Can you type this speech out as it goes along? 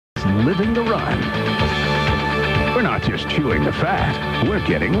It's Living the Run. We're not just chewing the fat, we're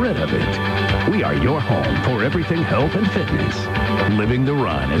getting rid of it. We are your home for everything health and fitness. Living the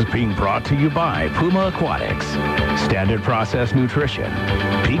Run is being brought to you by Puma Aquatics, Standard Process Nutrition,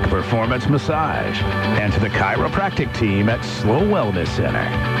 Peak Performance Massage, and to the chiropractic team at Slow Wellness Center.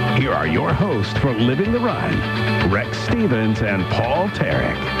 Here are your hosts for Living the Run, Rex Stevens and Paul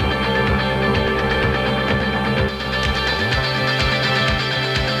Tarek.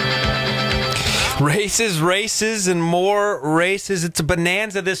 Races, and more races. It's a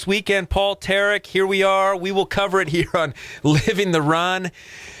bonanza this weekend. Paul Tarek, here we are. We will cover it here on Living the Run.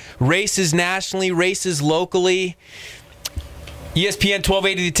 Races nationally, races locally. ESPN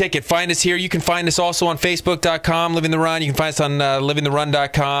 1280 The Ticket. Find us here. You can find us also on Facebook.com, Living the Run. You can find us on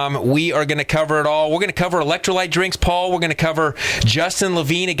livingtherun.com. We are going to cover it all. We're going to cover electrolyte drinks, Paul. We're going to cover Justin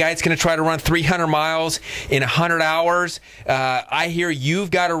Levine, a guy that's going to try to run 300 miles in 100 hours. I hear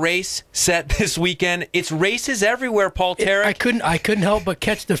you've got a race set this weekend. It's races everywhere, Paul Tarek. I couldn't help but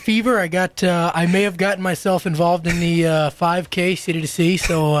catch the fever. I may have gotten myself involved in the 5K City to Sea,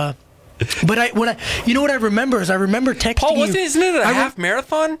 so... But you know what I remember is I remember texting Paul, you. Isn't it a half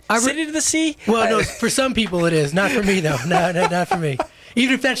marathon? City to the Sea? Well, no, for some people it is. Not for me, though. No, not for me.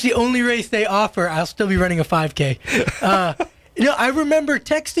 Even if that's the only race they offer, I'll still be running a 5K. I remember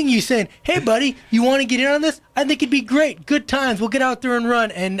texting you saying, "Hey, buddy, you want to get in on this? I think it'd be great. Good times. We'll get out there and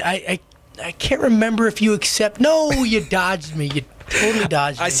run." And I can't remember if you accept. No, you dodged me. You totally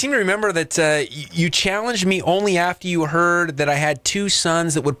dodged me. I seem to remember that you challenged me only after you heard that I had two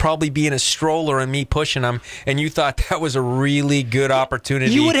sons that would probably be in a stroller and me pushing them, and you thought that was a really good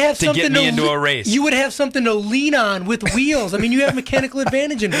opportunity to get me into a race. You would have something to lean on with wheels. I mean, you have mechanical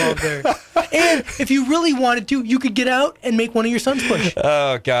advantage involved there. And if you really wanted to, you could get out and make one of your sons push.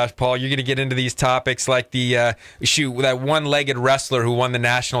 Oh, gosh, Paul, you're going to get into these topics like that one-legged wrestler who won the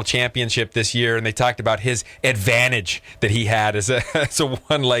national championship this year, and they talked about his advantage that he had as a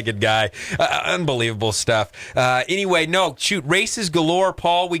one-legged guy. Unbelievable stuff. Races galore,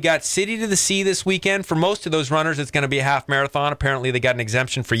 Paul. We got City to the Sea this weekend. For most of those runners, it's going to be a half marathon. Apparently, they got an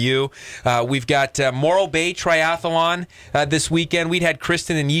exemption for you. We've got Morro Bay Triathlon this weekend. We'd had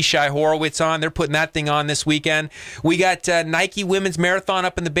Kristen and Yishai Horowitz on. They're putting that thing on this weekend. We got Nike Women's Marathon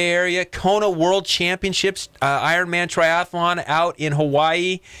up in the Bay Area. Kona World Championships Ironman Triathlon out in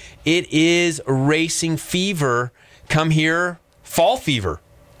Hawaii. It is racing fever. Come here. Fall fever.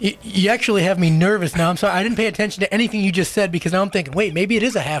 You actually have me nervous now. I'm sorry. I didn't pay attention to anything you just said because now I'm thinking, wait, maybe it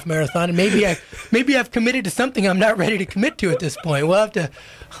is a half marathon, and maybe I've committed to something I'm not ready to commit to at this point. We'll have to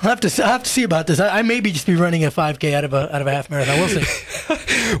see about this. I maybe just be running a 5K out of a half marathon. We'll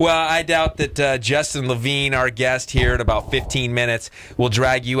see. Well, I doubt that Justin Levine, our guest here in about 15 minutes, will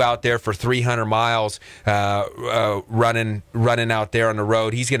drag you out there for 300 miles running out there on the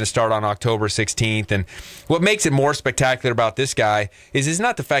road. He's going to start on October 16th. And what makes it more spectacular about this guy is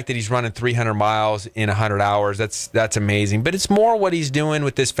not the fact that he's running 300 miles in 100 hours. That's amazing. But it's more what he's doing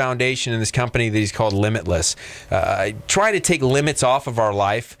with this foundation and this company that he's called Limitless. Trying to take limits off of our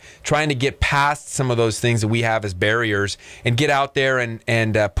life, trying to get past some of those things that we have as barriers and get out there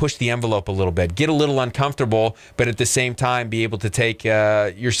and push the envelope a little bit. Get a little uncomfortable, but at the same time be able to take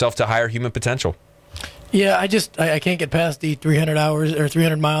yourself to higher human potential. Yeah, I can't get past the 300 hours or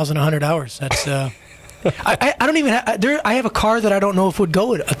 300 miles in 100 hours. That's I don't even I have a car that I don't know if would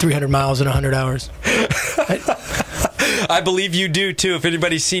go at 300 miles in 100 hours. I believe you do too. If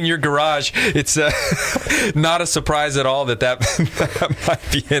anybody's seen your garage, it's not a surprise at all that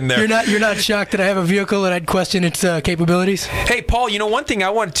might be in there. You're not shocked that I have a vehicle and I'd question its capabilities? Hey, Paul, one thing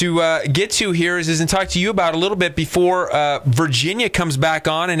I want to get to here is and talk to you about a little bit before Virginia comes back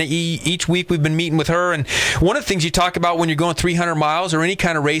on, and each week we've been meeting with her, and one of the things you talk about when you're going 300 miles or any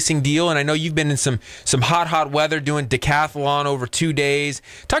kind of racing deal, and I know you've been in some hot weather doing decathlon over 2 days.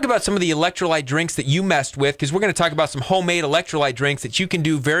 Talk about some of the electrolyte drinks that you messed with, because we're going to talk about some homemade electrolyte drinks that you can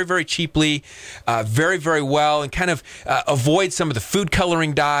do very, very cheaply, very, very well, and kind of avoid some of the food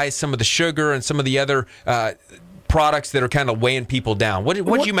coloring dyes, some of the sugar, and some of the other products that are kind of weighing people down. What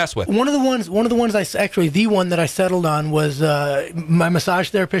did you mess with? The one that I settled on was my massage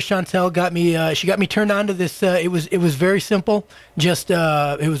therapist Chantel got me. She got me turned on to this. It was very simple. Just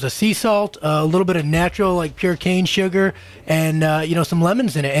it was a sea salt, a little bit of natural like pure cane sugar, and some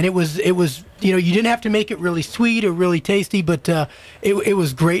lemons in it. And it was you didn't have to make it really sweet or really tasty, but it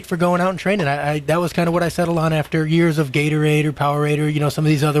was great for going out and training. That was kind of what I settled on after years of Gatorade or Powerade or some of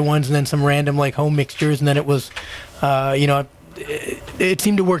these other ones, and then some random like home mixtures, and then it was it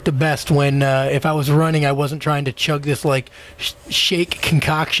seemed to work the best when if I was running, I wasn't trying to chug this like shake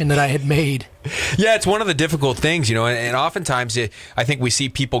concoction that I had made. Yeah, it's one of the difficult things, and oftentimes I think we see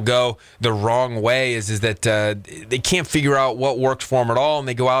people go the wrong way is that they can't figure out what works for them at all, and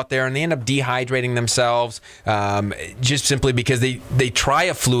they go out there and they end up dehydrating themselves just simply because they try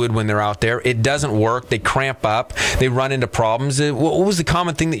a fluid when they're out there. It doesn't work. They cramp up. They run into problems. What was the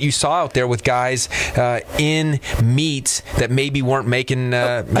common thing that you saw out there with guys in meets that maybe weren't making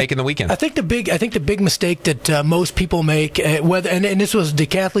the weekend? I think the big mistake that most people make, and this was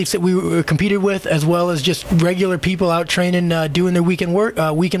decathletes that we competed with, as well as just regular people out training, doing their weekend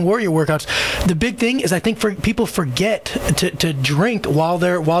warrior workouts. The big thing is I think people forget to drink while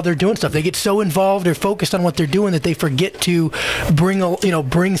they're doing stuff. They get so involved or focused on what they're doing that they forget to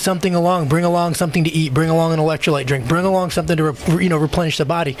bring something along, bring along something to eat, bring along an electrolyte drink, bring along something to replenish the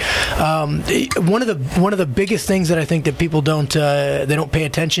body. One of the biggest things that I think that people don't pay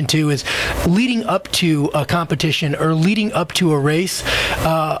attention to is leading up to a competition or leading up to a race.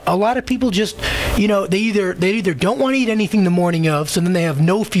 A lot of people just, they either don't want to eat anything the morning of, so then they have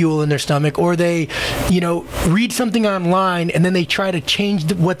no fuel in their stomach, or they, read something online and then they try to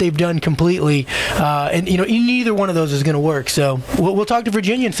change what they've done completely. And neither one of those is going to work. So we'll talk to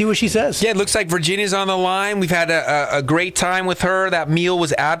Virginia and see what she says. Yeah, it looks like Virginia's on the line. We've had a great time with her. That meal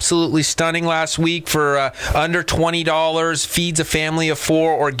was absolutely stunning last week for under $20. Feeds a family of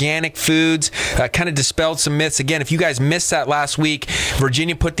 4, organic foods. Kind of dispelled some myths. Again, if you guys missed that last week,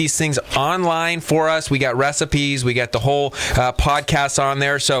 Virginia put these things online for us. We got recipes. We got the whole podcast on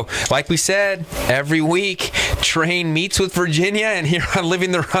there. So like we said, every week, Train meets with Virginia, and here on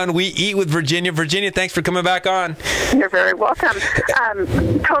Living the Run, we eat with Virginia. Virginia, thanks for coming back on. You're very welcome.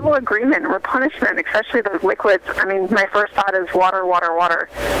 Total agreement, replenishment, especially those liquids. I mean, my first thought is water, water, water.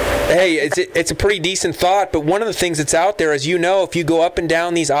 Hey, it's a pretty decent thought, but one of the things that's out there, as you know, if you go up and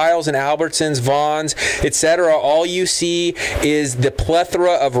down these aisles in Albertsons, Vons, etc., all you see is the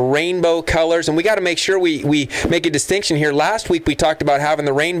plethora of rainbow colors, and we got to make sure we make a distinction here. Last week we talked about having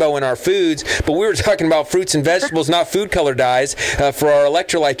the rainbow in our foods, but we were talking about fruits and vegetables, not food color dyes for our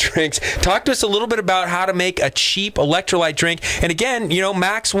electrolyte drinks. Talk to us a little bit about how to make a cheap electrolyte drink. And again,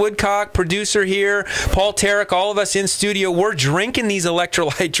 Max Woodcock, producer here, Paul Tarek, all of us in studio, we're drinking these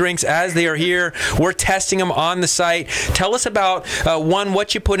electrolyte drinks as they are here. We're testing them on the site. Tell us about, one,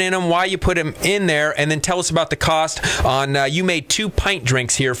 what you put in them, why you put them in there, and then tell us about the cost on, you made 2 pint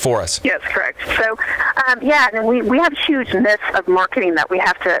drinks here for us. Yes, correct. So, and we have huge myths of marketing that we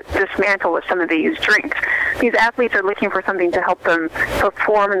have to dismantle with some of these drinks. These athletes are looking for something to help them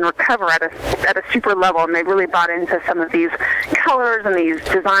perform and recover at a super level, and they really bought into some of these colors and these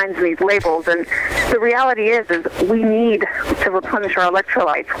designs and these labels. And the reality is we need to replenish our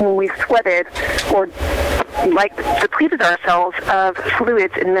electrolytes when we sweated or depleted ourselves of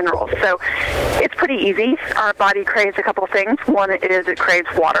fluids and minerals. So it's pretty easy. Our body craves a couple of things. One is it craves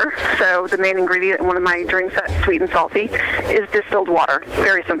water. So the main ingredient in one of my drinks that's sweet and salty is distilled water.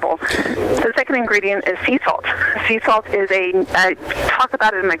 Very simple. The second ingredient is sea salt. Sea salt is I talk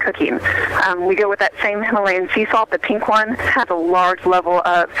about it in my cooking. We go with that same Himalayan sea salt. The pink one has a large level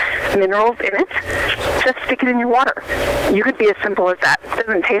of minerals in it. Just stick it in your water. You could be as simple as that. It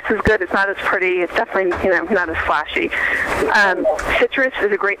doesn't taste as good. It's not as pretty. It's definitely not as flashy. Citrus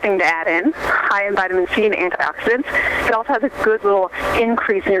is a great thing to add in. High in vitamin C and antioxidants. It also has a good little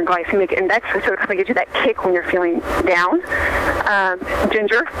increase in your glycemic index, so it kind of gives you that kick when you're feeling down.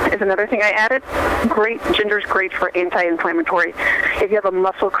 Ginger is another thing I added. Ginger is great for anti-inflammatory. If you have a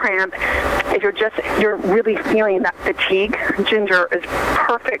muscle cramp, if you're really feeling that fatigue, ginger is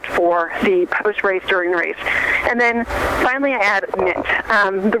perfect for the post-race, during the race. And then finally I add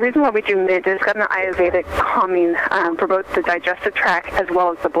mint. The reason why we do mint is it's got an Ayurvedic calming for both the digestive tract as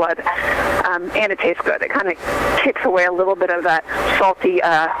well as the blood, and it tastes good. It kind of kicks away a little bit of that salty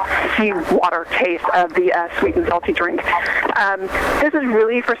sea water taste of the sweet and salty drink. This is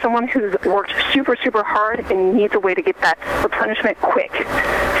really for someone who's worked super, super hard and needs a way to get that replenishment quick.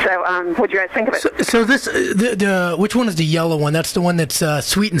 So what do you guys think of it? So this, which one is the yellow one? That's the one that's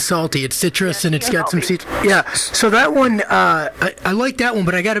sweet and salty. It's citrus and it's got some seeds. Yeah. So that one, I like that one,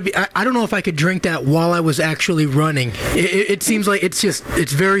 but I don't know if I could drink that while I was actually running. It seems like it's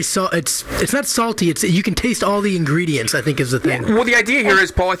very it's not salty. You can taste all the ingredients, I think, is the thing. Well, the idea here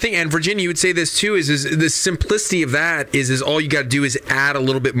is, Paul, I think, and Virginia, you would say this too, is the simplicity of that is all you got to do is add a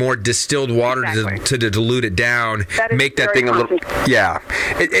little bit more distilled water to dilute it down, make that thing a little,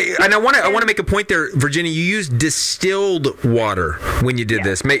 and I want to make a point there, Virginia. You used distilled water when you did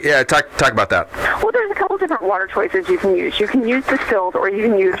this. Talk about that. Well, there's a couple different different water choices you can use. You can use distilled or you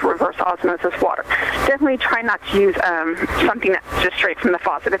can use reverse osmosis water. Definitely try not to use something that's just straight from the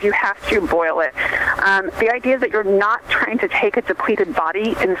faucet. If you have to, boil it. The idea is that you're not trying to take a depleted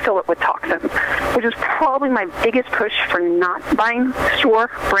body and fill it with toxins, which is probably my biggest push for not buying store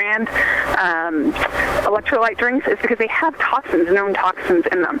brand electrolyte drinks, is because they have toxins, known toxins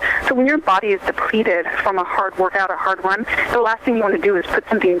in them. So when your body is depleted from a hard workout or hard run, the last thing you want to do is put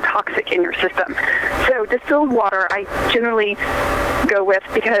something toxic in your system. So distilled water I generally go with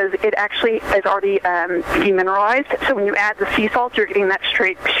because it actually is already demineralized. So when you add the sea salt, you're getting that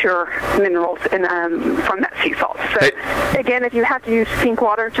straight pure minerals from that sea salt. So again, if you have to use sink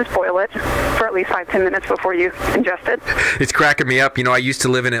water, just boil it for at least 5-10 minutes before you ingest it. It's cracking me up. You know, I used to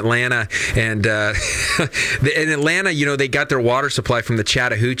live in Atlanta, and in Atlanta, you know, they got their water supply from the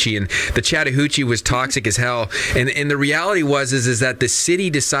Chattahoochee, and the Chattahoochee was toxic as hell. And the reality is that the city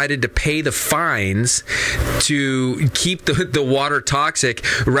decided to pay the fines to keep the water toxic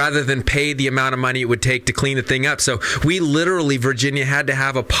rather than pay the amount of money it would take to clean the thing up. So we literally, Virginia, had to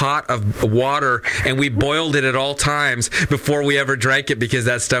have a pot of water, and we boiled it at all times before we ever drank it because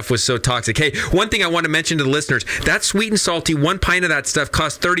that stuff was so toxic. Hey, one thing I want to mention to the listeners, that sweet and salty, 1 pint of that stuff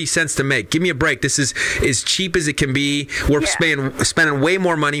costs 30 cents to make. Give me a break. This is as cheap as it can be. We're spending way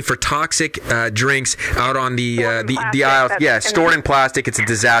more money for toxic drinks out on the aisles. Yeah, stored in plastic. It's a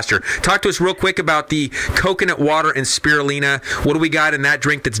disaster. Talk to us real quick about the coconut water and spirulina. What do we got in that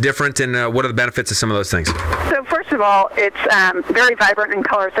drink that's different, and what are the benefits of some of those things? So first of all, it's very vibrant in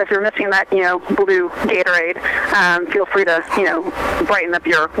color. So if you're missing that, blue Gatorade, feel free to, brighten up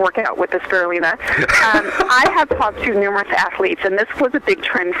your workout with the spirulina. I have talked to numerous athletes, and this was a big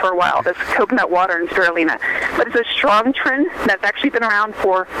trend for a while, this coconut water and spirulina. But it's a strong trend that's actually been around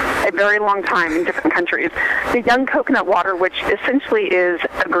for a very long time in different countries. The young coconut water, which essentially is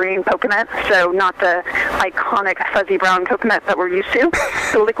a green coconut, so not the iconic fuzzy brown coconut that we're used to,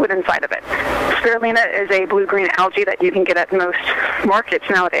 the liquid inside of it. Spirulina is a blue-green algae that you can get at most markets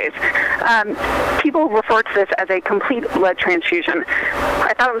nowadays. People refer to this as a complete blood transfusion.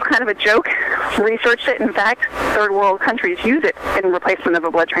 I thought it was kind of a joke. Researched it. In fact, third world countries use it in replacement of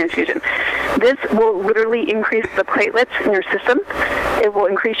a blood transfusion. This will literally increase the platelets in your system. It will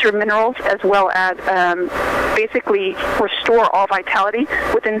increase your minerals as well as basically restore all vitality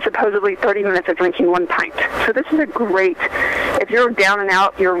within supposedly 30 minutes of drinking 1 pint. So this is a great, if you're down and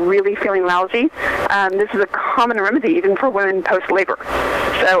out, you're really feeling lousy, this is a common remedy even for women post-labor.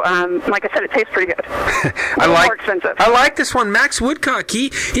 So, like I said, it tastes pretty good. More expensive. I like this one. Max Woodcock,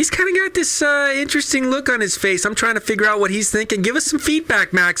 he's kind of got this interesting look on his face. I'm trying to figure out what he's thinking. Give us some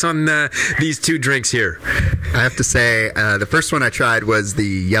feedback, Max, on these two drinks here. I have to say, the first one I tried was the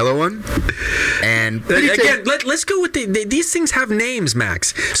yellow one. And again, let's go with these things have names,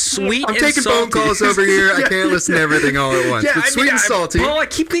 Max. Sweet I'm and taking salty. phone calls over here. I can't listen to everything all at once. Yeah, But sweet and salty. Paul, I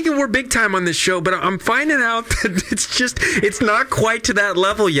keep thinking we're big time on this show, but I'm finding out that it's not quite to that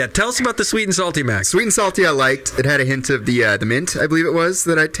level yet. Tell us about the sweet and salty, Max. Sweet and salty I liked. It had a hint of the mint, I believe it was,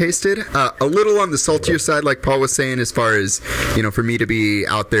 that I tasted. A little on the saltier side, like Paul was saying, as far as, for me to be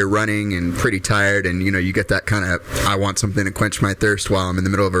out there running and pretty tired and, you get that kind of, I want something to quench my thirst while I'm in the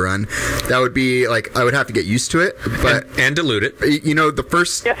middle of a run. That would be, I would have to get used to it. But and dilute it. The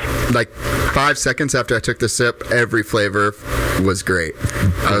first, 5 seconds after I took the sip, every flavor was great.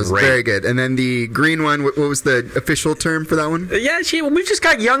 It was very good. And then the green one, what was the official term for that one? Yeah, we've just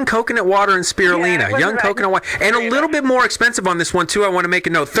got young coconut water and spirulina. Young coconut water. And a little bit more expensive on this one, too. I want to make a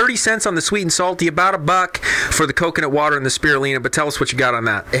note. 30 cents on the sweet and salty, about $1 for the coconut water and the spirulina. But tell us what you got on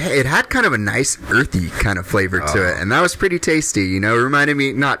that. It had kind of a nice earthy kind of flavor to it. And that was pretty tasty. It reminded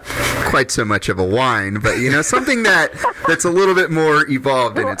me, not quite so much of a wine, but, something that's a little bit more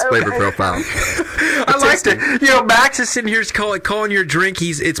evolved in its flavor profile. I liked it. Max is sitting here calling your drink,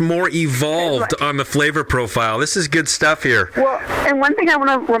 it's more evolved on the flavor profile. This is good stuff here. Well, and one thing I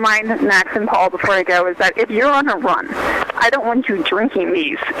want to remind Max and Paul before I go is that if you're on a run, I don't want you drinking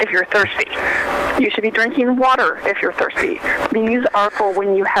these if you're thirsty. You should be drinking water if you're thirsty. These are for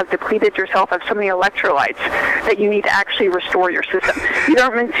when you have depleted yourself of some of the electrolytes that you need to actually restore your system. These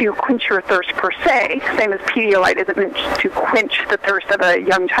aren't meant to quench your thirst per se, same as Pedialyte isn't meant to quench the thirst of a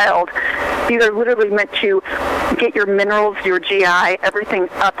young child. These are literally meant to get your minerals, your GI, everything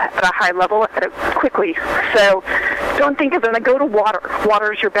up at a high level quickly. So don't think of them. Go to water.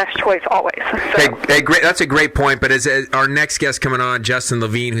 Water is your best choice always. So. Hey, great. That's a great point. But as our next guest coming on, Justin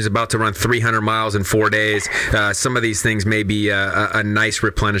Levine, who's about to run 300 miles in 4 days, some of these things may be a nice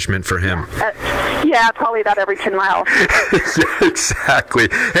replenishment for him. Yeah, probably about every 10 miles. Yeah, exactly.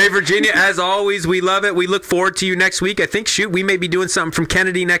 Hey, Virginia, as always, we love it. We look forward to you next week. I think, we may be doing something from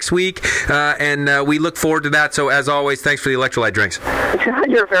Kennedy next week, and we look forward to that. So, as always, thanks for the electrolyte drinks.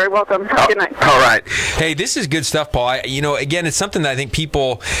 You're very welcome. Have a good night. All right. Hey, this is good stuff, Paul. Again, it's something that I think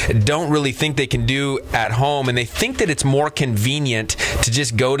people don't really think they can do at home, and they think that it's more convenient to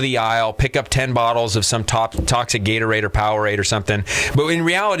just go to the aisle, pick up 10 bottles of some toxic Gatorade or Powerade or something. But in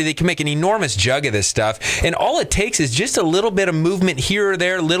reality, they can make an enormous jug of this stuff, and all it takes is just a little bit of movement here or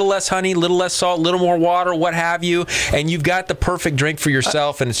there, a little less honey, a little less salt, a little more water, what have you, and you've got the perfect drink for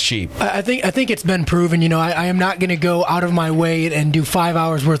yourself, and it's cheap. I think it's been proven. I am not going to go out of my way and do 5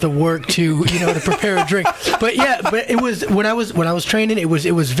 hours worth of work to prepare a drink. But it was when I was training, it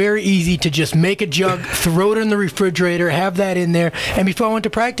was very easy to just make a jug, throw it in the refrigerator, have that in there, and before I went to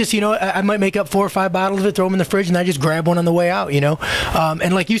practice, I might make up 4 or 5 bottles of it, throw them in the fridge, and I just grab one on the way out.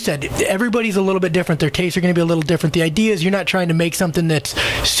 And like you said, everybody's a little bit different. Their tastes are going to be a little different. The idea is you're not trying to make something that's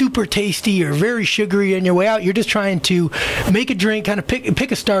super tasty or very sugary on your way out. You're just trying to make a drink, kind of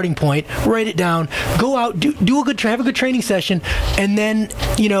pick a starting point, write it down, go out, have a good training session, and then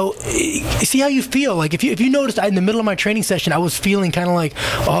see how you feel. Like if you noticed, in the middle of my training session, I was feeling kind of like,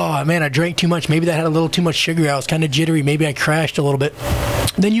 oh man, I drank too much. Maybe that had a little too much sugar. I was kind of jittery. Maybe I crashed a little bit.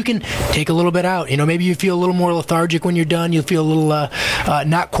 Then you can take a little bit out. Maybe you feel a little more lethargic when you're done. You'll feel a little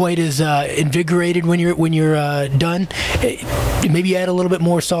not quite as invigorated when you're done. Maybe add a little bit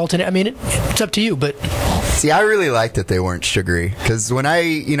more salt in it. I mean, it's up to you, but. See, I really like that they weren't sugary, because when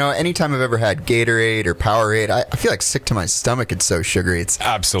anytime I've ever had Gatorade or Powerade, I feel like sick to my stomach. It's so sugary. It's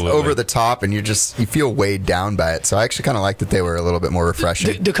absolutely over the top, and you feel weighed down by it. So I actually kind of like that they were a little bit more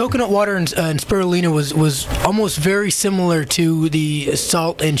refreshing. The coconut water and spirulina was almost very similar to the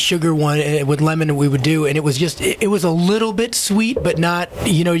salt and sugar one with lemon we would do, and it was just it was a little bit sweet, but not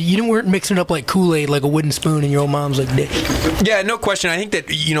you weren't mixing it up like Kool-Aid, like a wooden spoon in your old mom's dish. Yeah, no question. I think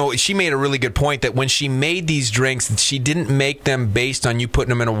that she made a really good point that when she made these drinks, she didn't make them based on you putting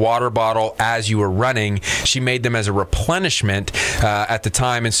them in a water bottle as you were running. She made them as a replenishment at the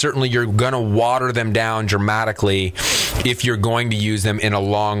time, and certainly you're going to water them down dramatically if you're going to use them in a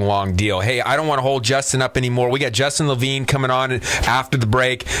long deal. Hey, I don't want to hold Justin up anymore. We got Justin Levine coming on after the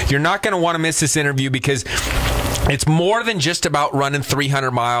break. You're not going to want to miss this interview, because it's more than just about running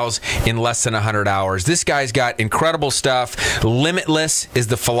 300 miles in less than 100 hours. This guy's got incredible stuff. Limitless is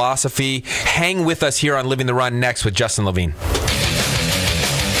the philosophy. Hang with us here on Living the Run next with Justin Levine.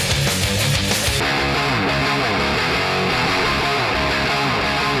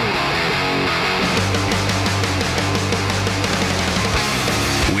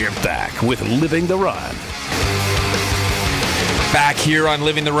 We're back with Living the Run. Back here on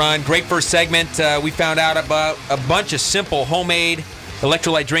Living the Run. Great first segment. We found out about a bunch of simple homemade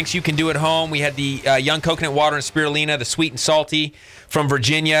electrolyte drinks you can do at home. We had the young coconut water and spirulina, the sweet and salty from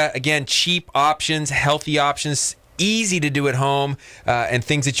Virginia. Again, cheap options, healthy options, easy to do at home, and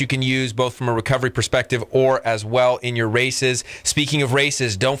things that you can use both from a recovery perspective or as well in your races. Speaking of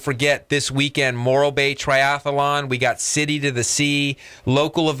races, don't forget this weekend, Morro Bay Triathlon. We got City to the Sea,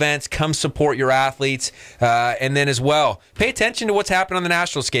 local events. Come support your athletes. And then as well, pay attention to what's happening on the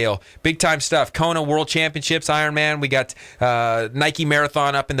national scale. Big time stuff. Kona World Championships, Ironman. We got Nike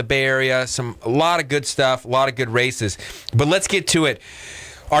Marathon up in the Bay Area. A lot of good stuff, a lot of good races. But let's get to it.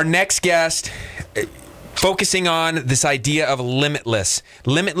 Our next guest, focusing on this idea of limitless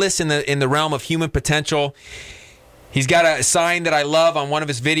in the realm of human potential. He's got a sign that I love on one of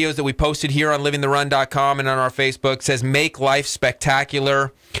his videos that we posted here on livingtherun.com and on our Facebook. It says, "Make life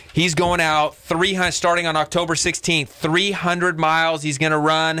spectacular." He's going out starting on October 16th, 300 miles he's going to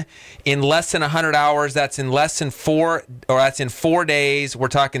run in less than 100 hours. That's in 4 days. We're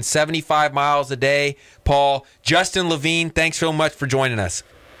talking 75 miles a day. Paul, Justin Levine, thanks so much for joining us.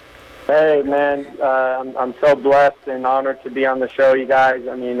 Hey, man, I'm so blessed and honored to be on the show, you guys.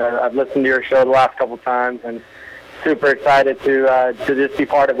 I mean, I've listened to your show the last couple times, and super excited to just be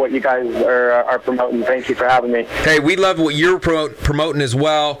part of what you guys are promoting. Thank you for having me. Hey, we love what you're promoting as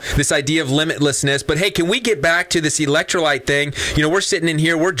well, this idea of limitlessness. But hey, can we get back to this electrolyte thing? We're sitting in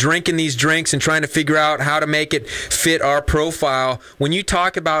here, we're drinking these drinks and trying to figure out how to make it fit our profile. When you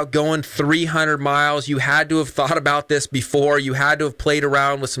talk about going 300 miles, you had to have thought about this before. You had to have played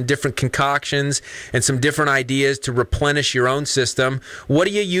around with some different concoctions and some different ideas to replenish your own system. What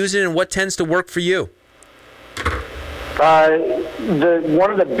are you using and what tends to work for you?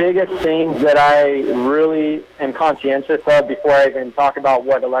 One of the biggest things that I really am conscientious of before I even talk about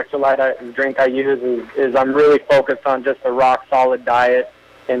what electrolyte drink I use is I'm really focused on just a rock solid diet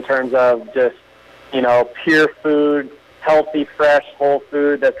in terms of just, pure food, healthy, fresh, whole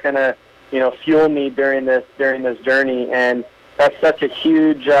food that's going to, fuel me during this journey. And that's such a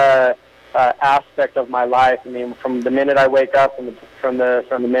huge aspect of my life. I mean, from the minute I wake up and from the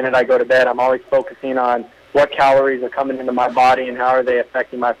minute I go to bed, I'm always focusing on what calories are coming into my body and how are they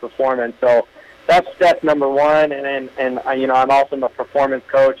affecting my performance. So that's step number one. And I'm also a performance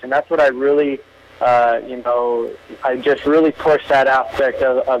coach, and that's what I really, I just really push that aspect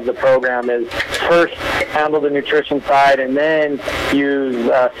of the program is first handle the nutrition side and then use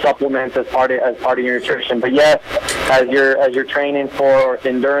supplements as part of your nutrition. But yes, as you're training for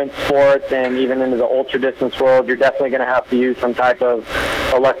endurance sports and even into the ultra distance world, you're definitely going to have to use some type of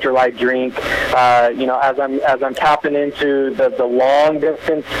electrolyte drink. As I'm tapping into the long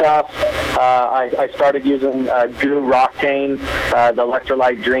distance stuff, I started using GU Roctane, the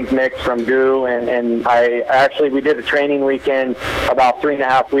electrolyte drink mix from GU, and we did a training weekend about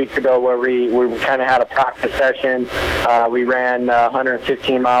 3.5 weeks ago where we kind of had a practice session. We ran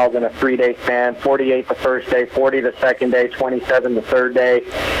 115 miles in a 3-day span, 48 the first day, 40 the second day, 27 the third day.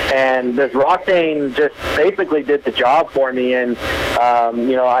 And this Roctane just basically did the job for me. And,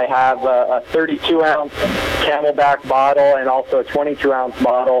 I have a 32-ounce Camelback bottle and also a 22-ounce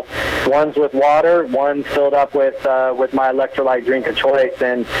bottle. One's with water, one's filled up with my electrolyte drink of choice,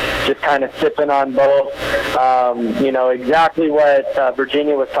 and just kind of sipping on both. Exactly what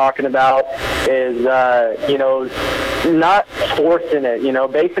Virginia was talking about is, not forcing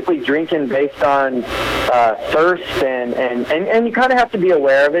it, basically drinking based on thirst, and you kind of have to be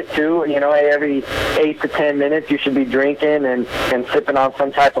aware of it too. Every 8 to 10 minutes you should be drinking and sipping on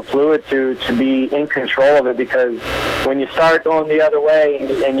some type of fluid to be in control of it, because when you start going the other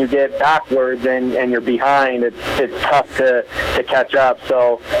way and you get backwards and you're behind, it's tough to catch up.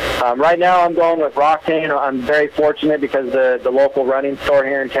 So right now I'm going with Roctane. I'm very fortunate because the local running store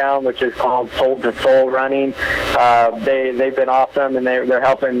here in town, which is called Soul to Soul Running, they've been awesome, and they're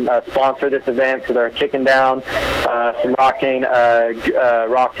helping sponsor this event. So they're kicking down some Roctane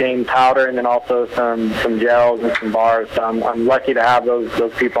powder, and then also some gels and some bars. So I'm lucky to have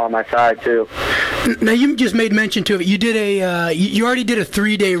those people on my side too. Now you just made mention to it. You did you already did a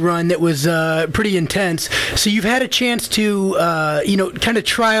 3-day run that was pretty intense. So you've had a chance to kind of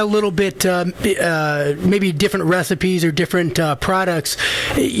try a little bit, maybe different recipes or different products.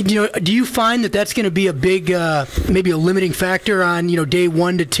 Do you find that that's going to be a big, maybe a limiting factor on day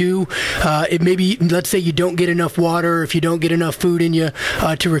 1 to 2? Maybe let's say you don't get enough water, if you don't get enough food in you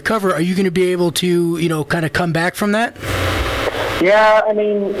to recover. Are you going to be able to kind of come back from that? Yeah, I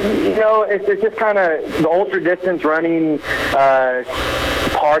mean, it's just kind of the ultra distance running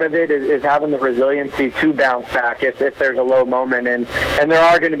part of it is having the resiliency to bounce back if there's a low moment, and there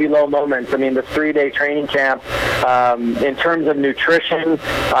are going to be low moments. I mean, the 3-day training camp, in terms of nutrition,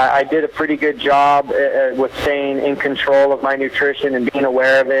 I did a pretty good job with staying in control of my nutrition and being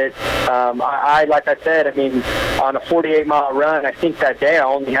aware of it. Like I said, I mean, on a 48-mile run, I think that day I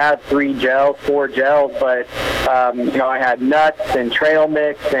only had 4 gels, but I had nuts and trail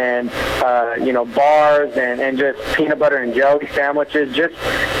mix and bars and just peanut butter and jelly sandwiches, just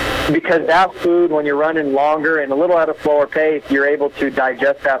because that food, when you're running longer and a little at a slower pace, you're able to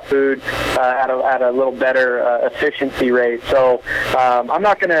digest that food at a little better efficiency rate. So I'm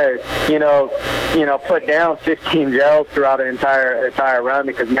not going to put down 15 gels throughout an entire run,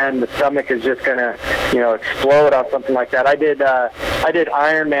 because man, the stomach is just going to explode on something like that. I did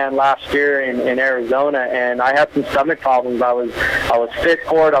Ironman last year in Arizona, and I had some stomach problems. I was fit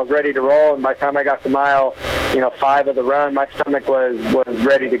for it. I was ready to roll, and by the time I got to mile 5 of the run, my stomach was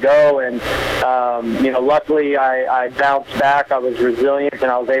ready to go. And luckily I bounced back. I was resilient, and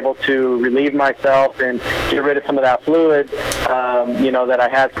I was able to relieve myself and get rid of some of that fluid that I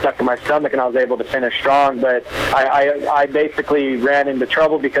had stuck in my stomach, and I was able to finish strong. But I basically ran into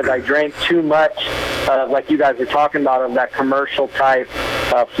trouble because I drank too much, like you guys were talking about, of that commercial type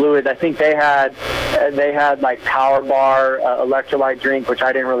fluid. I think they had like Power Bar electrolyte drink, which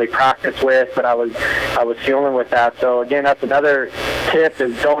I didn't really practice with, but I was fueling with that. So again, that's another tip,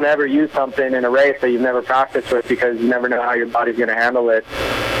 is don't ever use something in a race that you've never practiced with, because you never know how your body's going to handle it.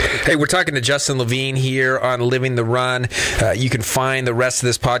 Hey, we're talking to Justin Levine here on Living the Run. You can find the rest of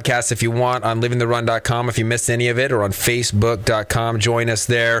this podcast if you want on livingtherun.com if you missed any of it, or on facebook.com. Join us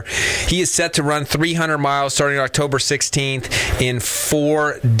there. He is set to run 300 miles starting October 16th in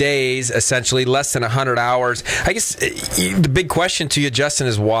 4 days, essentially less than 100 hours. I guess the big question to you, Justin,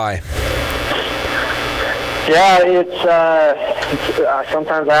 is why? Yeah,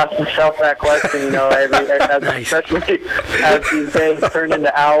 sometimes I ask myself that question, especially as these days turn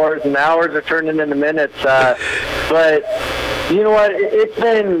into hours and hours are turning into minutes. But you know what?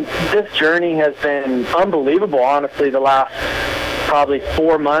 This journey has been unbelievable, honestly, the last probably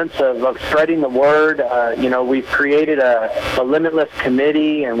 4 months of spreading the word. We've created a Limitless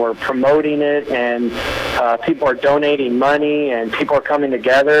committee, and we're promoting it, and people are donating money, and people are coming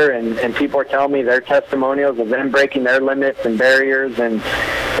together, and people are telling me their testimonials of them breaking their limits and barriers, and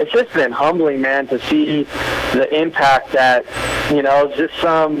it's just been humbling, man, to see the impact that, just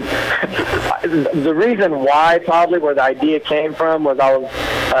the reason why probably where the idea came from was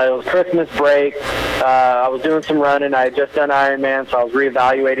it was Christmas break. I was doing some running. I had just done Ironman, so I was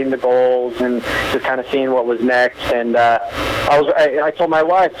reevaluating the goals and just kind of seeing what was next. And I told my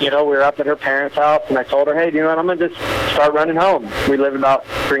wife, we were up at her parents' house, and I told her, hey, you know what, I'm going to just start running home. We live about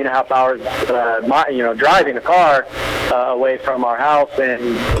 3.5 hours, driving a car away from our house,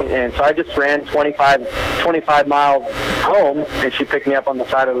 and so I just ran 25 miles home, and she picked me up on the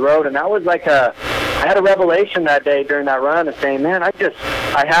side of the road, and that was like I had a revelation that day during that run of saying, man, I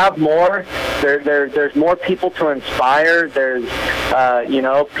have more. There's more people to inspire. There's,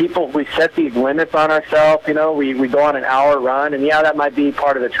 people, we set these limits on ourselves. We go on an hour run, and yeah, that might be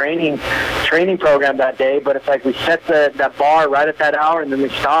part of the training program that day, but it's like we set that bar right at that hour, and then we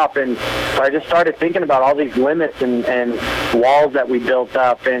stop. And so I just started thinking about all these limits and walls that we built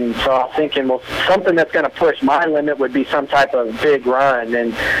up. And so I was thinking, well, something that's going to push my limit would be some type of big run.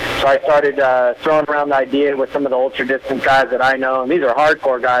 And so I started throwing around the idea with some of the ultra distance guys that I know, and these are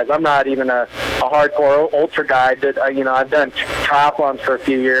hardcore guys. I'm not even a hardcore ultra guy. I've done triathlons for a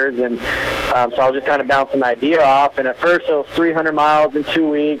few years, and so I was just kind of bouncing the idea off. And at first it was 300 miles in 2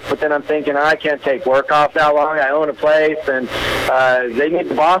 weeks, but then I'm thinking, I can't take work off that long. I own a place, and they need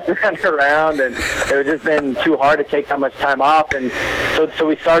the boss to run around, and it was just been too hard to take that much time off. And so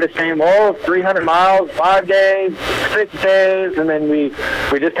we started saying, well, 300 miles, 5 days, 6 days, and then we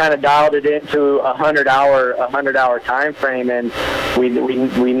just kind of dialed it into a 100-hour time frame, and we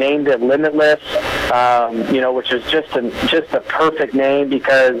named it Limitless, which is just a perfect name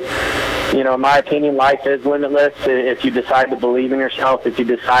because, in my opinion, life is limitless if you decide to believe in yourself, if you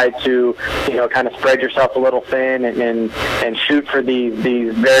decide to, kind of spread yourself a little thin and shoot for these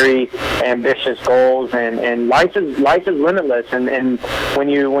very ambitious goals. And life is limitless. And when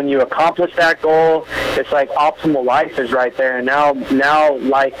you accomplish that goal, it's like optimal life is right there. And now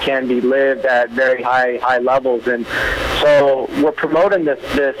life can be lived at very high levels. And so we're promoting this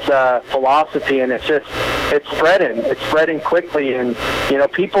philosophy, and it's spreading quickly. And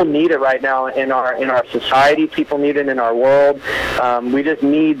people need it right now in our society. People need it in our world. We just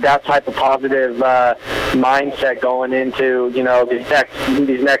need that type of positive mindset going into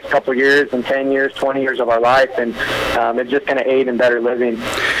these next couple of years and 10 years, 20 years of our life, and it's just going to aid in better living.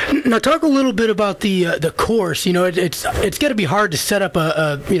 Now, talk a little bit about the course. It's got to be hard to set up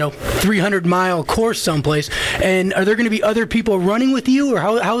a 300-mile course someplace. And are there going to be other people running with you, or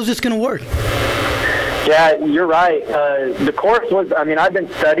how is this going to work? Yeah, you're right. The course was, I've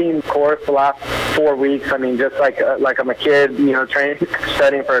been studying the course the last 4 weeks. Just like I'm a kid,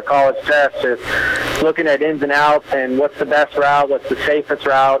 studying for a college test, just looking at ins and outs and what's the best route, what's the safest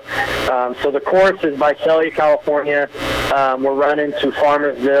route. So the course is by Visalia, California. We're running to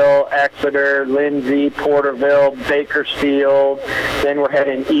Farmersville, Exeter, Lindsay, Porterville, Bakersfield. Then we're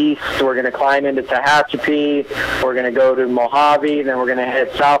heading east. We're going to climb into Tehachapi. We're going to go to Mojave. Then we're going to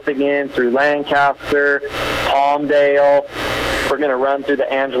head south again through Lancaster, Palmdale. We're going to run through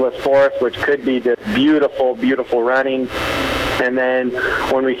the Angeles Forest, which could be just beautiful, beautiful running. And then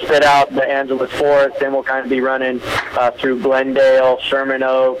when we spit out the Angeles Forest, then we'll kind of be running through Glendale, Sherman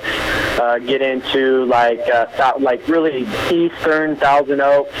Oaks, get into like really eastern Thousand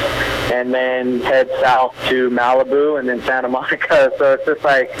Oaks, and then head south to Malibu and then Santa Monica. So it's just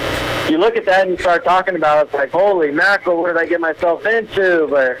like, you look at that and you start talking about it, it's like, holy mackerel, what did I get myself into?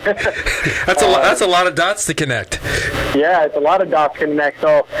 But that's a lot of dots to connect. Yeah, it's a lot of dots to connect.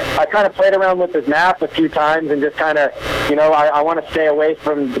 So I kind of played around with this map a few times and just kind of, I want to stay away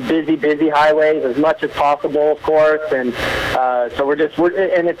from the busy highways as much as possible, of course. And so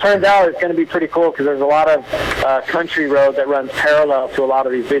and it turns out it's going to be pretty cool because there's a lot of country road that runs parallel to a lot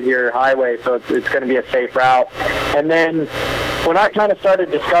of these busier highways. So it's going to be a safe route. And then when I kind of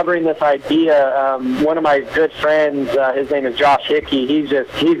started discovering this idea, one of my good friends, his name is Josh Hickey. He's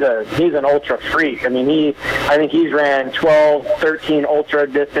an ultra freak. I mean, I think he's ran 12, 13 ultra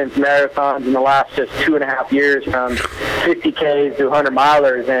distance marathons in the last just 2.5 years, from 50Ks to 100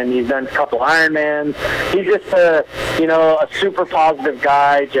 milers, and he's done a couple Ironmans. He's just a super positive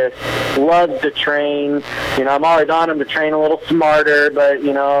guy. Just loves to train. I'm always on him to train a little smarter, but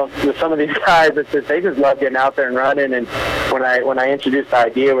with some of these guys, they just love getting out there and running. And when I introduced the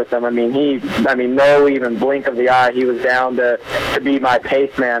idea with him, no even blink of the eye, he was down to be my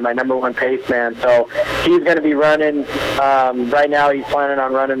pace man, my number one pace man. So he's going to be running. Right now, he's planning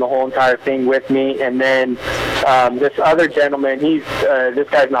on running the whole entire thing with me. And then this other gentleman, this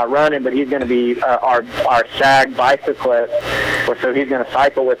guy's not running, but he's going to be our SAG bicyclist. So he's going to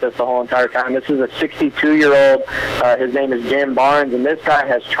cycle with us the whole entire time. This is a 62-year-old. His name is Jim Barnes, and this guy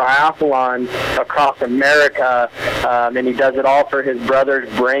has triathlon across America, and he does it all for his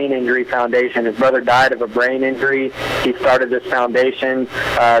brother's brain injury foundation. His brother died of a brain injury. He started this foundation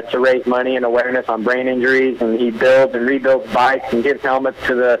to raise money and awareness on brain injuries, and he builds and rebuilds bikes and gives helmets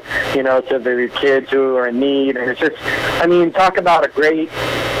to the kids who are in need. And it's just, talk about a great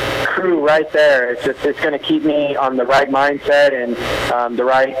crew right there. It's going to keep me on the right mindset and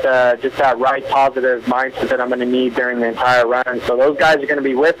that right positive mindset that I'm going to need during the entire run. So those guys are going to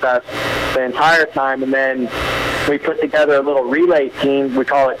be with us the entire time, and then we put together a little relay team. We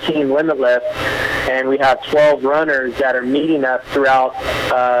call it Team Limitless, and we have 12 runners that are meeting us throughout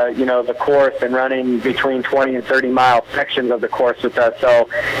the course and running between 20 and 30 mile sections of the course with us. So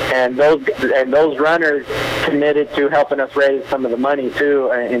and those runners committed to helping us raise some of the money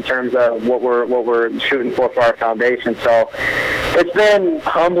too, in terms of what we're shooting for our foundation. So it's been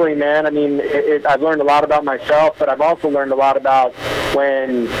humbling, man. I've learned a lot about myself, but I've also learned a lot about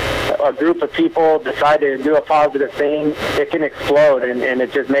when a group of people decide to do a positive thing, it can explode, and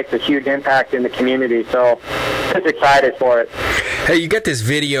it just makes a huge impact in the community. So just excited for it. Hey, you get this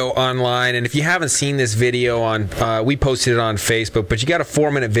video online, and if you haven't seen this video we posted it on Facebook, but you got a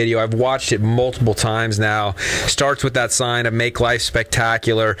 4-minute video. I've watched it multiple times now. Starts with that sign of "Make Life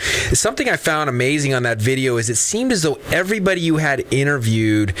Spectacular." Something I found amazing on that video is it seemed as though everybody you had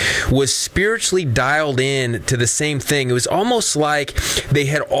interviewed was spiritually dialed in to the same thing. It was almost like they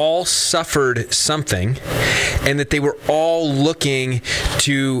had all suffered something, and that they were all looking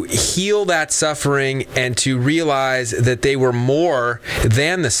to heal that suffering and to realize that they were more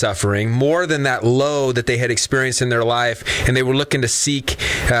than the suffering, more than that low that they had experienced in their life, and they were looking to seek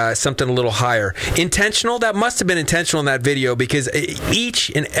something a little higher. Intentional? That must have been intentional in that video, because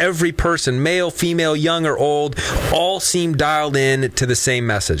each and every person, male, female, young or old, all seemed dialed in to the same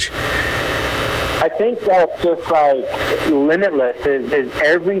message. I think that's just like limitless. Is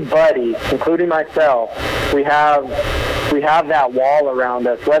everybody, including myself, we have that wall around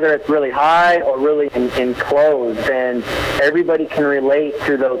us, whether it's really high or really enclosed, and everybody can relate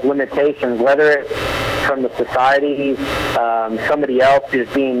to those limitations, whether it's from the society, somebody else is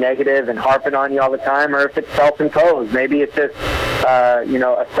being negative and harping on you all the time, or if it's self-imposed. Maybe it's just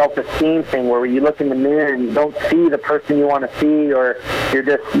a self-esteem thing where you look in the mirror and you don't see the person you want to see, or you're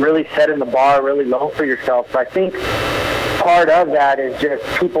just really setting the bar really low for yourself. So I think part of that is just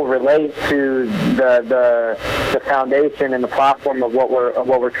people relate to the foundation and the platform of what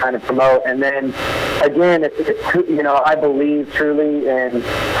we're trying to promote. And then again, it's I believe truly in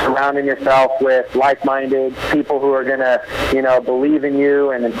surrounding yourself with like-minded people who are gonna believe in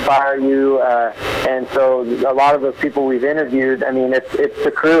you and inspire you. And so a lot of those people we've interviewed, it's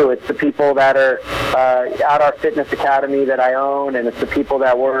the crew, it's the people that are at our fitness academy that I own, and it's the people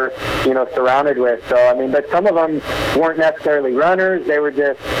that we're surrounded with. So but some of them weren't necessarily runners. They were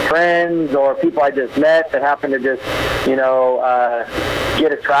just friends or people I just met that happened to just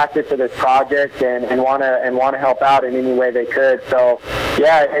get attracted to this project and want to help out in any way they could. So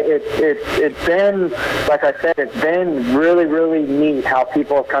yeah, it's been, like I said, it's been really, really neat how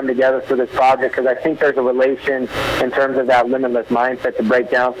people have come together for this project, because I think there's a relation in terms of that limitless mindset to break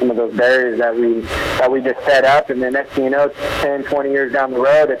down some of those barriers that we just set up. And then next thing you know, 10, 20 years down the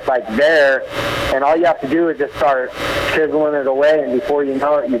road, it's like there, and all you have to do is just start chiseling it away, and before you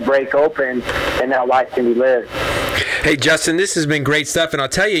know it, you break open, and that life can be lived. Hey, Justin, this has been great stuff, and I'll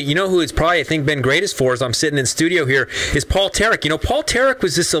tell you, who it's probably, I think, been greatest for, as I'm sitting in studio here, is Paul Tarek. Paul Tarek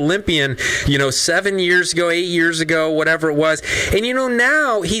was this Olympian, 7 years ago, 8 years ago, whatever it was, and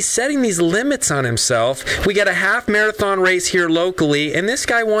now he's setting these limits on himself. We got a half marathon race here locally, and this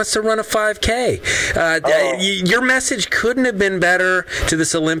guy wants to run a 5K. Your message couldn't have been better to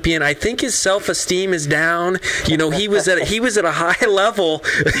this Olympian. I think his self-esteem is down. He was at a high level,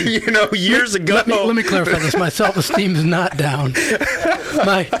 years ago. Let me clarify this. My self-esteem game's not down.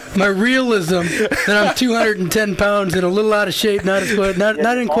 My realism that I'm 210 pounds and a little out of shape, not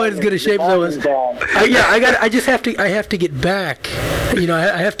in quite as good a shape as I was. I have to get back. You know,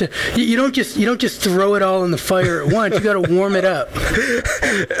 I have to. You don't just throw it all in the fire at once. You got to warm it up.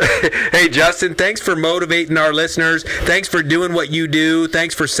 Hey, Justin, thanks for motivating our listeners. Thanks for doing what you do.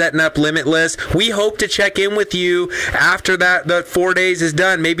 Thanks for setting up Limitless. We hope to check in with you after the 4 days is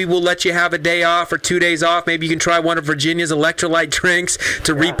done. Maybe we'll let you have a day off or 2 days off. Maybe you can try one of Virginia's electrolyte drinks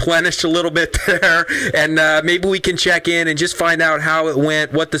to replenish a little bit there. And maybe we can check in and just find out how it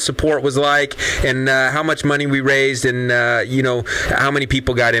went, what the support was like, and how much money we raised, and how many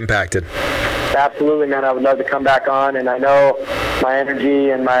people got impacted. Absolutely, man. I would love to come back on, and I know my energy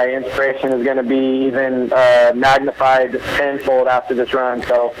and my inspiration is going to be even magnified tenfold after this run.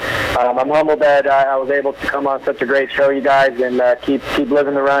 So I'm humbled that I was able to come on such a great show, you guys, and keep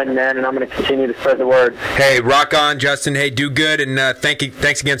living the run, man, and I'm going to continue to spread the word. Hey, rock on, Justin. Hey, do good, and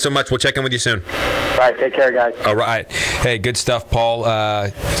thanks again so much. We'll check in with you soon. All right, take care, guys. All right. Hey, good stuff, Paul.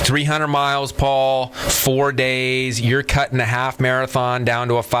 300 miles, Paul, 4 days. You're cutting a half marathon down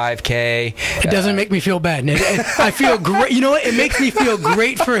to a 5K. It doesn't make me feel bad. I feel great. You know what? It makes me feel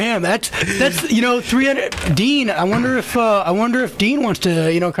great for him. That's 300. Dean, I wonder if Dean wants to,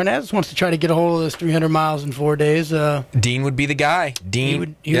 Carnazes wants to try to get a hold of those 300 miles in 4 days. Dean would be the guy. He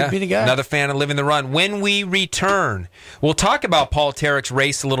would be the guy. Another fan of Living the Run. When we return, we'll talk about Paul Tarek's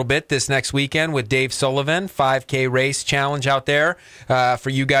race a little bit this next weekend with Dave Sullivan, 5K race challenge out there for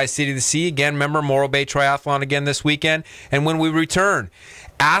you guys, City to Sea. Again, remember Morro Bay Triathlon again this weekend. And when we return,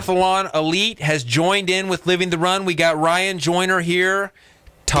 Athlon Elite has joined in with Living the Run. We got Ryan Joyner here.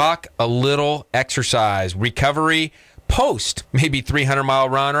 Talk a little exercise, recovery, post maybe 300-mile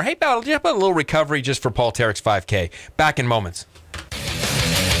run, or hey, about a little recovery just for Paul Tarek's 5K. Back in moments.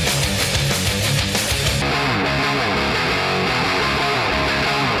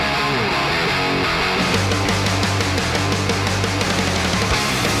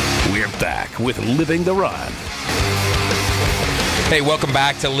 We're back with Living the Run. Hey, welcome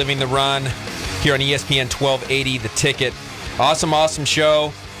back to Living the Run here on ESPN 1280, The Ticket. Awesome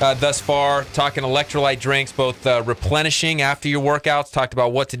show thus far, talking electrolyte drinks, both replenishing after your workouts, talked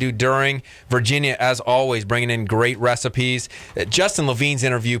about what to do during. Virginia, as always, bringing in great recipes. Justin Levine's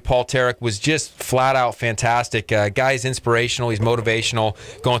interview, Paul Tarek, was just flat out fantastic. Guy's inspirational, he's motivational,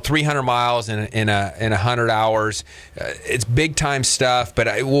 going 300 miles in 100 hours. It's big time stuff, but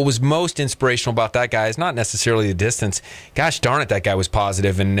what was most inspirational about that guy is not necessarily the distance. Gosh darn it, that guy was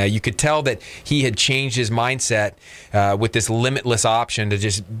positive, and you could tell that he had changed his mindset with this limitless option to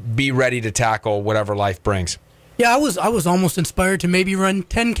just be ready to tackle whatever life brings. Yeah, I was almost inspired to maybe run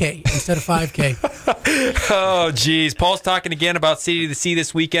 10K instead of 5K. Oh, geez. Paul's talking again about City to Sea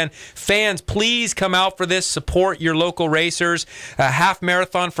this weekend. Fans, please come out for this. Support your local racers. A half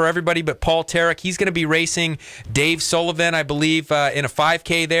marathon for everybody but Paul Tarek. He's going to be racing Dave Sullivan, I believe, in a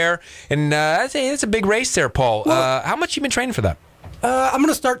 5K there. And it's a big race there, Paul. How much you been training for that? I'm going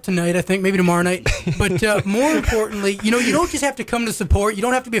to start tonight, I think, maybe tomorrow night. But more importantly, you don't just have to come to support. You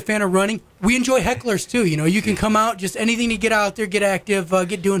don't have to be a fan of running. We enjoy hecklers, too. You can come out, just anything to get out there, get active,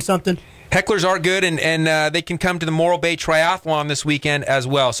 get doing something. Hecklers are good, and they can come to the Morro Bay Triathlon this weekend as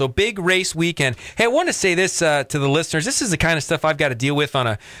well. So big race weekend. Hey, I want to say this to the listeners. This is the kind of stuff I've got to deal with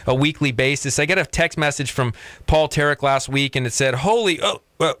on a weekly basis. I got a text message from Paul Tarek last week, and it said,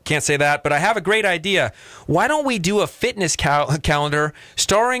 well, can't say that, but I have a great idea. Why don't we do a fitness calendar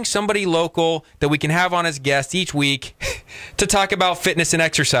starring somebody local that we can have on as guest each week to talk about fitness and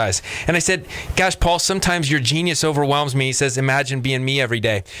exercise? And I said, gosh, Paul, sometimes your genius overwhelms me. He says, imagine being me every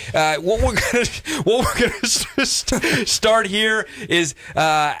day. What we're gonna start here is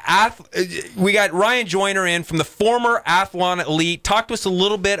we got Ryan Joyner in from the former Athlon Elite. Talk to us a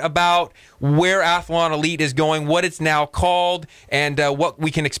little bit about where Athlon Elite is going, what it's now called, and what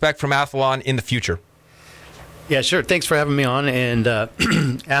we can expect from Athlon in the future. Yeah, sure. Thanks for having me on. And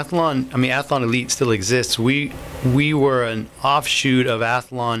Athlon Elite still exists. We were an offshoot of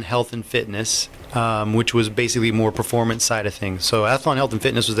Athlon Health and Fitness, which was basically more performance side of things. So Athlon Health and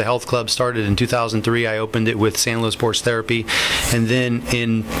Fitness was the health club, started in 2003. I opened it with San Luis Sports Therapy. And then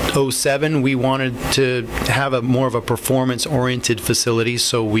in 2007, we wanted to have more of a performance-oriented facility,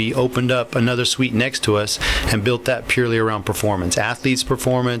 so we opened up another suite next to us and built that purely around performance. Athletes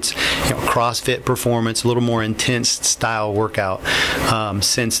performance, CrossFit performance, a little more intense style workout.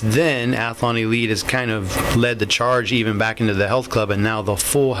 Since then, Athlon Elite has kind of led the charge even back into the health club, and now the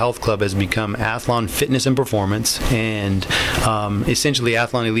full health club has become Athlon Athlon Fitness and Performance, and essentially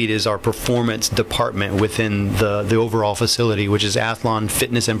Athlon Elite is our performance department within the overall facility, which is Athlon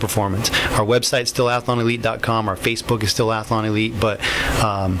Fitness and Performance. Our website's still athlonelite.com. Our Facebook is still Athlon Elite, but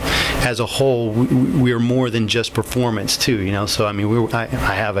as a whole, we're more than just performance too. You know, so I mean, I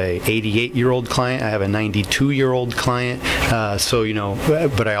have a 88-year-old client, I have a 92-year-old client, so you know,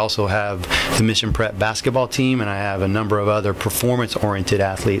 but I also have the Mission Prep basketball team, and I have a number of other performance-oriented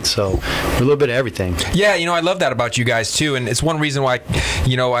athletes. So we're a little bit of everything. Yeah, you know, I love that about you guys too, and it's one reason why,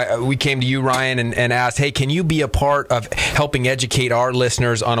 you know, we came to you, Ryan, and asked, hey, can you be a part of helping educate our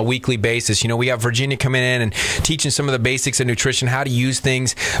listeners on a weekly basis? You know, we have Virginia coming in and teaching some of the basics of nutrition, how to use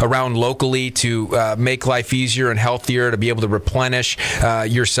things around locally to make life easier and healthier, to be able to replenish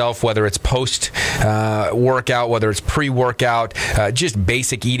yourself, whether it's post workout, whether it's pre-workout, just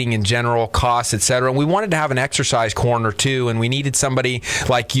basic eating in general, costs, etc. And we wanted to have an exercise corner too, and we needed somebody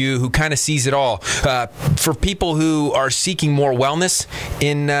like you who kind of sees it all. For people who are seeking more wellness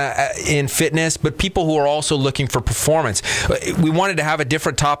in fitness, but people who are also looking for performance. We wanted to have a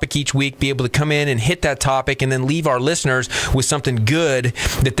different topic each week, be able to come in and hit that topic and then leave our listeners with something good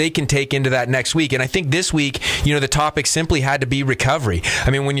that they can take into that next week. And I think this week, you know, the topic simply had to be recovery.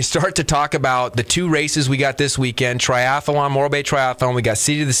 I mean, when you start to talk about the two races we got this weekend, triathlon, Morro Bay Triathlon, we got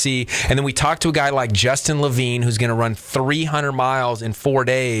Sea to the Sea, and then we talked to a guy like Justin Levine who's going to run 300 miles in 4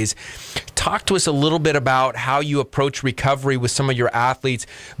 days. Talk to us a little bit about how you approach recovery with some of your athletes,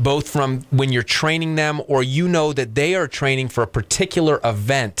 both from when you're training them or you know that they are training for a particular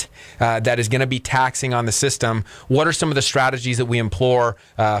event that is going to be taxing on the system. What are some of the strategies that we implore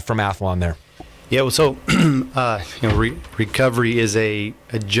from Athlon there? Yeah, well, so you know, recovery is a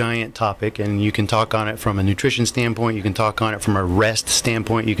giant topic, and you can talk on it from a nutrition standpoint, you can talk on it from a rest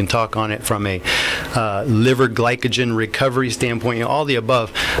standpoint, you can talk on it from a liver glycogen recovery standpoint, you know, all the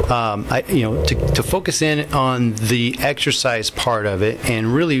above. You know, to focus in on the exercise part of it,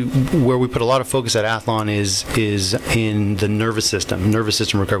 and really where we put a lot of focus at Athlon is in the nervous system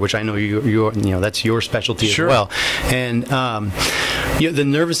recovery, which I know you know, that's your specialty as well. And you know, the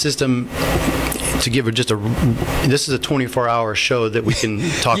nervous system. To give her just this is a 24-hour show that we can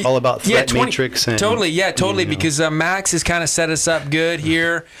talk all about threat matrix. And, totally, you know. because Max has kind of set us up good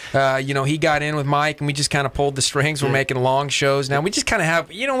here. You know, he got in with Mike, and we just kind of pulled the strings. We're making long shows now. We just kind of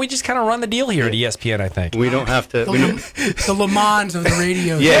have, you know, we just kind of run the deal here at ESPN, I think. We don't have to. The Le Mans of the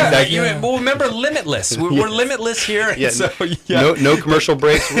radio. Yeah, exactly. Well, remember, limitless. We're limitless here. Yeah, so, no commercial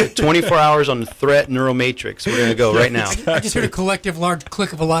breaks. We're 24 hours on the threat neural matrix. We're going to go right now. I just heard a collective large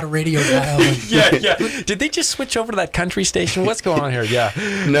click of a lot of radio dials. Yeah. Did they just switch over to that country station? What's going on here? Yeah.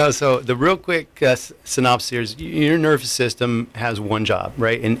 No, so the real quick synopsis here is your nervous system has one job,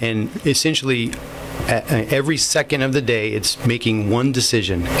 right? And essentially, every second of the day, it's making one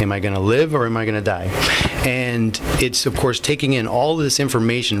decision. Am I going to live or am I going to die? And it's, of course, taking in all of this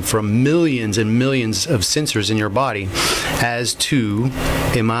information from millions and millions of sensors in your body as to,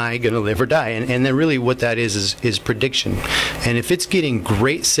 am I going to live or die? And then really what that is prediction. And if it's getting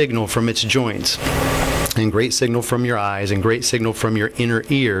great signal from its joints, and great signal from your eyes, and great signal from your inner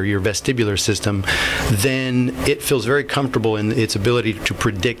ear, your vestibular system, then it feels very comfortable in its ability to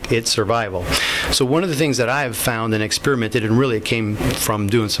predict its survival. So one of the things that I have found and experimented, and really it came from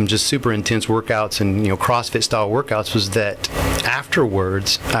doing some just super intense workouts and, you know, CrossFit style workouts, was that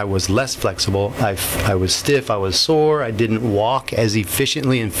afterwards I was less flexible, I was stiff, I was sore, I didn't walk as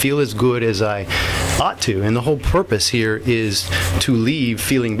efficiently and feel as good as I ought to. And the whole purpose here is to leave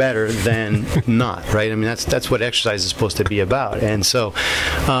feeling better than not, right? I mean, that's what exercise is supposed to be about. And so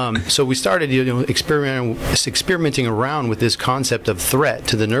so we started, you know, experimenting around with this concept of threat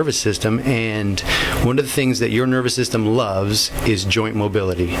to the nervous system. And one of the things that your nervous system loves is joint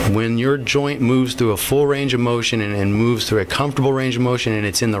mobility. When your joint moves through a full range of motion and moves through a comfortable range of motion, and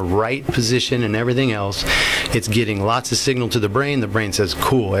it's in the right position and everything else, it's getting lots of signal to the brain. The brain says,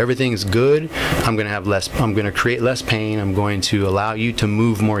 cool, everything's good, I'm going to create less pain, I'm going to allow you to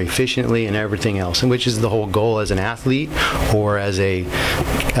move more efficiently and everything else, and which is the whole goal as an athlete, or as a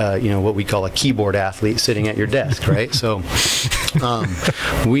you know, what we call a keyboard athlete sitting at your desk, right? So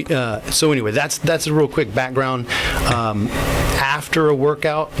so anyway, that's a real quick background. After a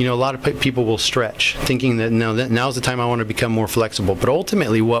workout, you know, a lot of people will stretch, thinking that now's the time I want to become more flexible. But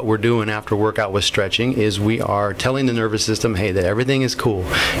ultimately, what we're doing after workout with stretching is we are telling the nervous system, hey, that everything is cool,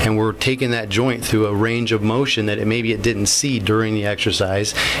 and we're taking that joint through a range of motion that maybe it didn't see during the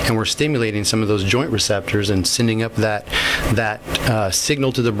exercise, and we're stimulating some of those joint receptors and sending up that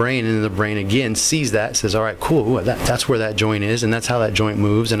signal to the brain, and then the brain again sees that, says, all right, cool, that's where that joint is, and that's how that joint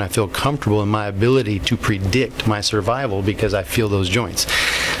moves, and I feel comfortable in my ability to predict my survival because I feel those joints.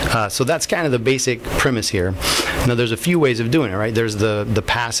 So that's kind of the basic premise here. Now, there's a few ways of doing it, right? There's the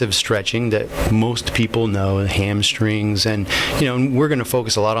passive stretching that most people know, hamstrings, and we're going to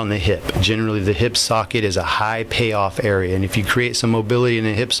focus a lot on the hip. Generally, the hip socket is a high payoff area, and if you create some mobility in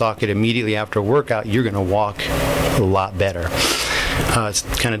the hip socket immediately after a workout, you're going to walk a lot better. It's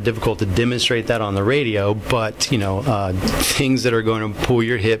kind of difficult to demonstrate that on the radio, but things that are going to pull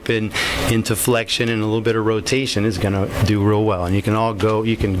your hip into flexion and a little bit of rotation is going to do real well. And you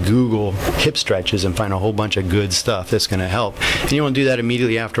can Google hip stretches and find a whole bunch of good stuff that's going to help. And you want to do that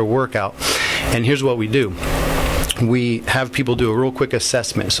immediately after a workout. And here's what we do. We have people do a real quick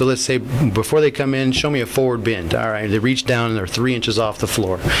assessment. So let's say before they come in, show me a forward bend. All right, they reach down and they're 3 inches off the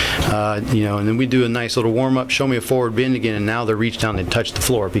floor. And then we do a nice little warm up, show me a forward bend again, and now they reach down and touch the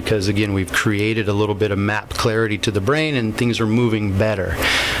floor because, again, we've created a little bit of map clarity to the brain and things are moving better.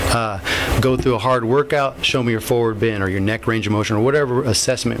 Go through a hard workout, show me your forward bend or your neck range of motion or whatever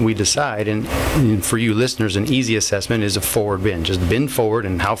assessment we decide. And for you listeners, an easy assessment is a forward bend. Just bend forward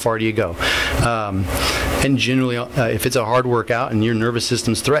and how far do you go? And generally, if it's a hard workout and your nervous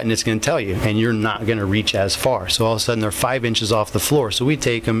system's threatened, it's going to tell you, and you're not going to reach as far. So all of a sudden, they're 5 inches off the floor. So we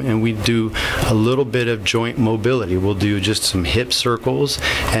take them and we do a little bit of joint mobility. We'll do just some hip circles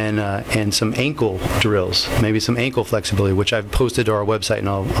and some ankle drills, maybe some ankle flexibility, which I've posted to our website, and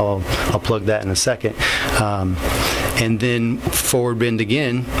I'll plug that in a second. And then forward bend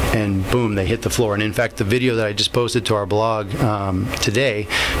again, and boom, they hit the floor. And in fact, the video that I just posted to our blog today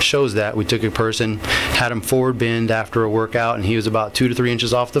shows that. We took a person, had him forward bend after a workout, and he was about 2 to 3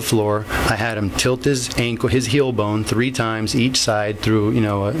 inches off the floor. I had him tilt his heel bone 3 times each side through,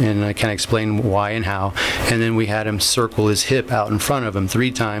 and I kind of explained why and how. And then we had him circle his hip out in front of him 3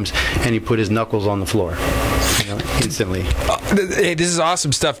 times, and he put his knuckles on the floor instantly. Hey, this is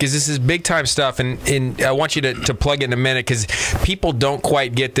awesome stuff because this is big time stuff, and I want you to plug it in a minute because people don't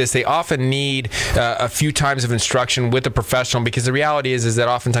quite get this. They often need a few times of instruction with a professional because the reality is that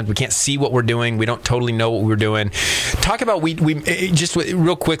oftentimes we can't see what we're doing. We don't totally know what we're doing. Talk about we just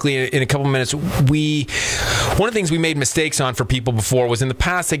real quickly in a couple minutes. One of the things we made mistakes on for people before was in the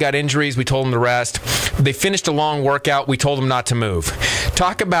past they got injuries. We told them to rest. They finished a long workout. We told them not to move.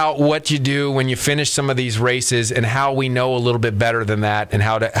 Talk about what you do when you finish some of these races and how we know a little bit better than that and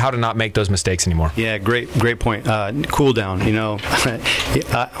how to not make those mistakes anymore. Yeah, great point. Cool down.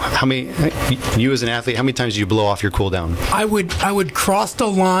 How many you as an athlete? How many times do you blow off your cool down? I would cross the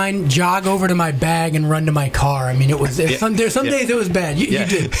line, jog over to my bag, and run to my car. I mean, there's some days it was bad. You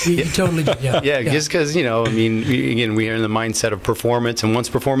did. You totally did. Yeah. Just because again, we are in the mindset of performance, and once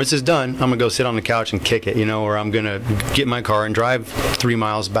performance is done, I'm gonna go sit on the couch and kick it, or I'm gonna get in my car and drive 3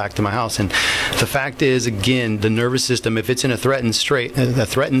 miles back to my house. And the fact is, again, the nervous system, if it's in a threatened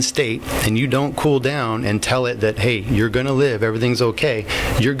state, and you don't cool down and tell it that, hey, you're gonna live, everything's okay,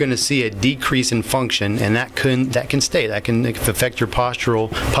 you're gonna see a decrease in function, and that can affect your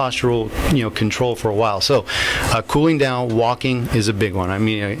postural control for a while. So cooling down, walking is a big one. I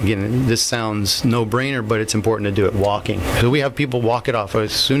mean, again, this sounds no-brainer, but it's important to do it. Walking. So we have people walk it off.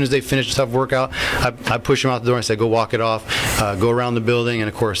 As soon as they finish a tough workout, I push them out the door and say, go walk it off, go around the building, and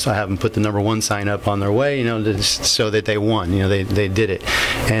of course I have them put the number 1 sign up on their way, so that they won. They did it.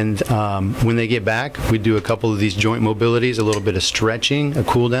 And when they get back, we do a couple of these joint mobilities, a little bit of stretching, a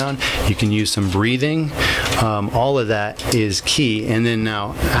cool down. You can use some breathing. All of that is key. And then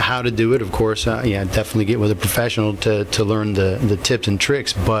now, how to do it, of course, definitely get with a professional to learn the tips and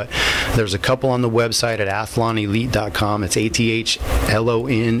tricks. But there's a couple on the website at athlonelite.com. It's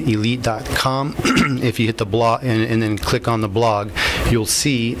ATHLON elite.com. If you hit the blog and then click on the blog, you'll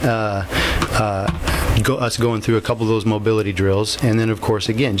see us going through a couple of those mobility drills, and then of course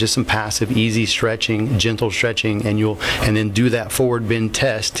again just some passive easy stretching, gentle stretching, and then do that forward bend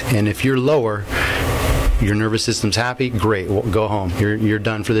test. And if you're lower, your nervous system's happy, great, go home. You're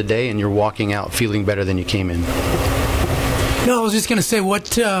done for the day, and you're walking out feeling better than you came in. No, I was just going to say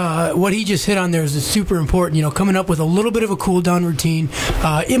what he just hit on there is super important. Coming up with a little bit of a cool down routine.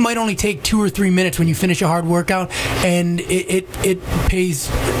 It might only take 2 or 3 minutes when you finish a hard workout, and it pays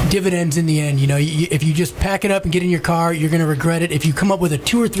dividends in the end. If you just pack it up and get in your car, you're going to regret it. If you come up with a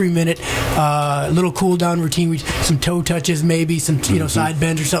 2 or 3 minute little cool down routine, with some toe touches, maybe some side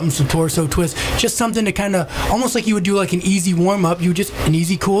bends or something, some torso twists, just something to kind of almost like you would do like an easy warm up. An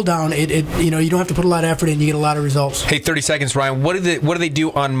easy cool down. You don't have to put a lot of effort in. You get a lot of results. Hey, 30 seconds. Ryan, what do they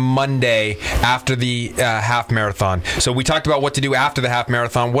do on Monday after the half marathon? So we talked about what to do after the half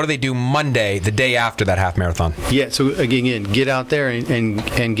marathon. What do they do Monday, the day after that half marathon? Yeah, so again, get out there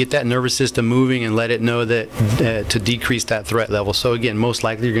and get that nervous system moving and let it know that to decrease that threat level. So again, most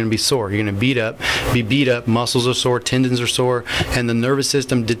likely you're going to be sore. You're going to be beat up, muscles are sore, tendons are sore, and the nervous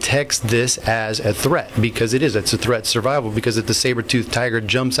system detects this as a threat because it's a threat to survival, because if the saber-toothed tiger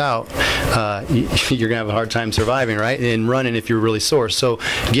jumps out, you're going to have a hard time surviving, right? And running if you're really sore. So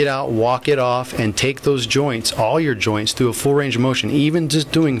get out, walk it off, and take those joints, all your joints, through a full range of motion. Even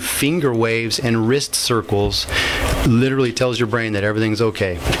just doing finger waves and wrist circles literally tells your brain that everything's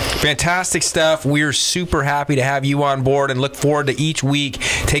okay. Fantastic stuff. We're super happy to have you on board and look forward to each week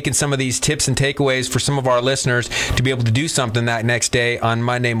taking some of these tips and takeaways for some of our listeners to be able to do something that next day on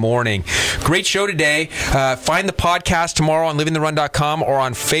Monday morning. Great show today. Find the podcast tomorrow on livingtherun.com or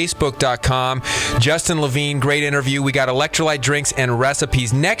on facebook.com. Justin Levine, great interview. We got electrolyte drinks and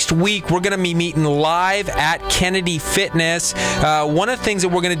recipes. Next week, we're going to be meeting live at Kennedy Fitness. One of the things that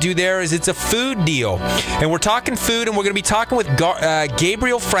we're going to do there is it's a food deal. And we're talking food, and we're going to be talking with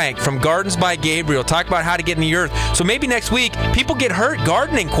Gabriel Frank from Gardens by Gabriel, talk about how to get in the earth. So maybe next week, people get hurt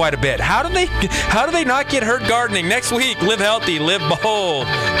gardening quite a bit. How do they not get hurt gardening? Next week, live healthy, live bold.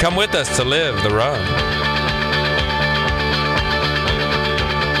 Come with us to Live the Run.